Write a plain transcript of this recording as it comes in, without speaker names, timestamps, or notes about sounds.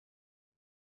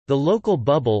The local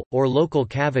bubble, or local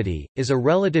cavity, is a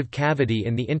relative cavity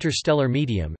in the interstellar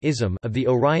medium of the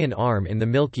Orion Arm in the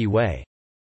Milky Way.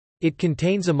 It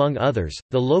contains among others,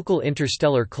 the local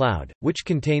interstellar cloud, which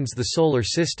contains the Solar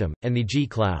System, and the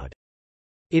G-cloud.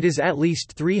 It is at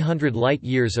least 300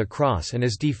 light-years across and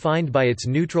is defined by its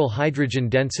neutral hydrogen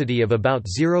density of about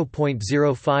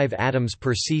 0.05 atoms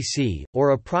per cc, or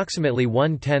approximately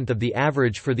 1/10 of the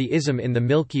average for the ISM in the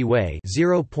Milky Way,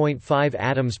 0.5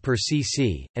 atoms per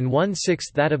cc, and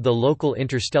 1/6 that of the local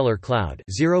interstellar cloud,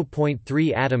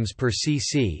 0.3 atoms per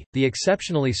cc. The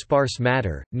exceptionally sparse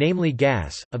matter, namely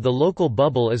gas, of the local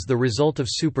bubble is the result of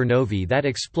supernovae that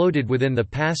exploded within the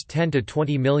past 10 to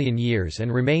 20 million years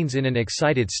and remains in an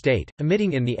excited state,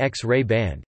 emitting in the X-ray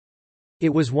band. It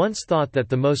was once thought that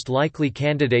the most likely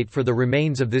candidate for the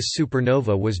remains of this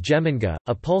supernova was Geminga,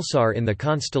 a pulsar in the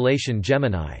constellation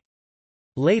Gemini.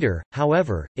 Later,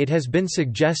 however, it has been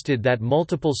suggested that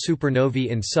multiple supernovae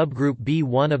in subgroup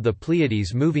B1 of the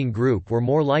Pleiades moving group were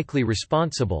more likely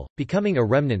responsible, becoming a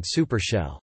remnant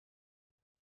supershell.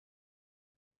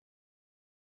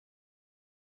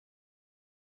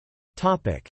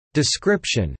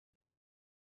 Description.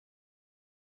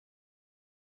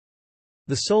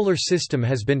 The Solar System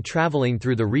has been traveling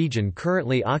through the region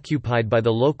currently occupied by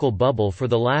the local bubble for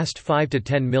the last 5 to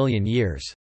 10 million years.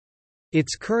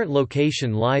 Its current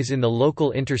location lies in the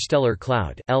local interstellar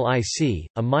cloud (LIC),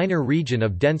 a minor region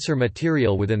of denser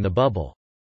material within the bubble.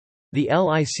 The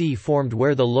LIC formed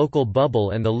where the local bubble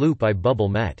and the loop I bubble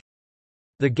met.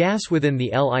 The gas within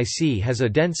the LIC has a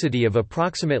density of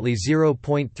approximately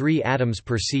 0.3 atoms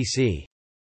per cc.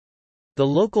 The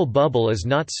local bubble is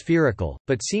not spherical,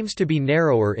 but seems to be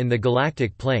narrower in the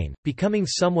galactic plane, becoming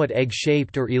somewhat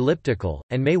egg-shaped or elliptical,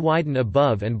 and may widen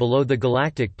above and below the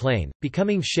galactic plane,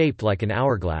 becoming shaped like an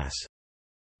hourglass.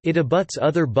 It abuts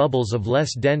other bubbles of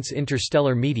less dense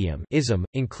interstellar medium (ISM),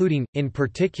 including, in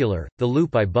particular, the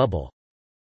loop I bubble.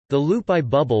 The loop I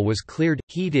bubble was cleared,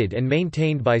 heated and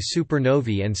maintained by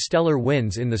supernovae and stellar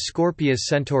winds in the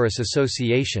Scorpius-Centaurus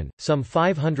association, some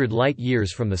 500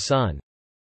 light-years from the Sun.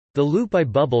 The loop I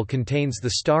bubble contains the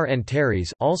star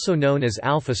Antares, also known as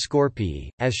Alpha Scorpii,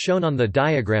 as shown on the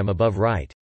diagram above right.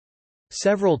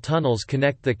 Several tunnels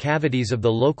connect the cavities of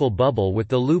the local bubble with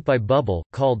the loop I bubble,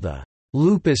 called the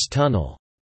Lupus Tunnel.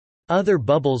 Other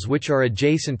bubbles which are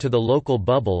adjacent to the local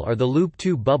bubble are the Loop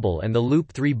 2 bubble and the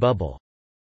Loop 3 bubble.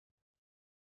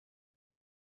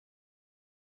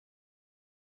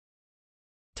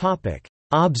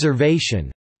 Observation.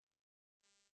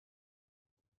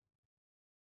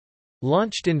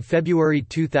 Launched in February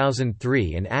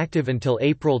 2003 and active until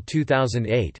April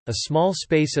 2008, a small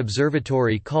space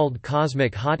observatory called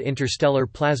Cosmic Hot Interstellar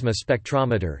Plasma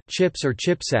Spectrometer (CHIPS or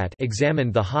CHIPSAT)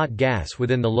 examined the hot gas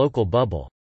within the local bubble.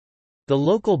 The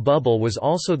local bubble was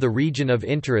also the region of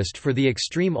interest for the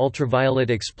Extreme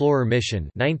Ultraviolet Explorer mission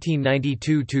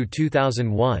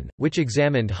 1992–2001, which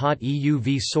examined hot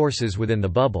EUV sources within the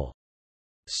bubble.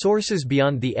 Sources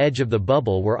beyond the edge of the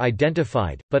bubble were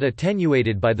identified, but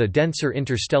attenuated by the denser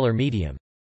interstellar medium.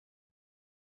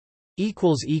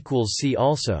 See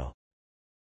also